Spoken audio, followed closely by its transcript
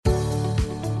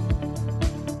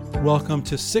Welcome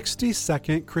to 60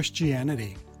 Second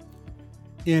Christianity.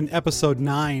 In episode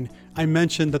 9, I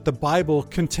mentioned that the Bible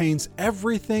contains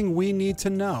everything we need to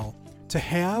know to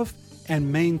have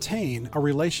and maintain a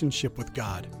relationship with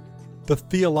God. The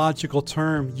theological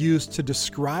term used to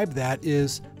describe that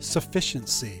is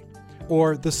sufficiency,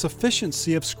 or the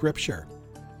sufficiency of Scripture.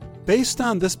 Based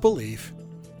on this belief,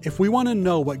 if we want to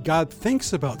know what God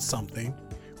thinks about something,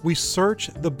 we search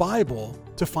the Bible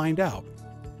to find out.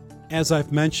 As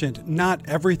I've mentioned, not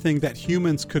everything that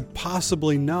humans could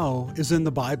possibly know is in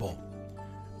the Bible.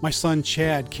 My son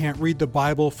Chad can't read the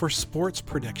Bible for sports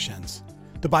predictions.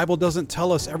 The Bible doesn't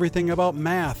tell us everything about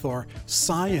math or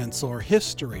science or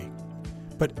history.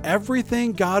 But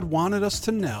everything God wanted us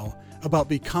to know about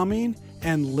becoming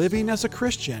and living as a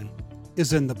Christian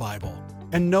is in the Bible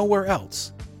and nowhere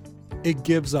else. It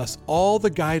gives us all the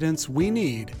guidance we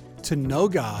need to know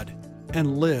God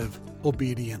and live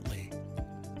obediently.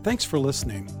 Thanks for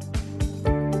listening.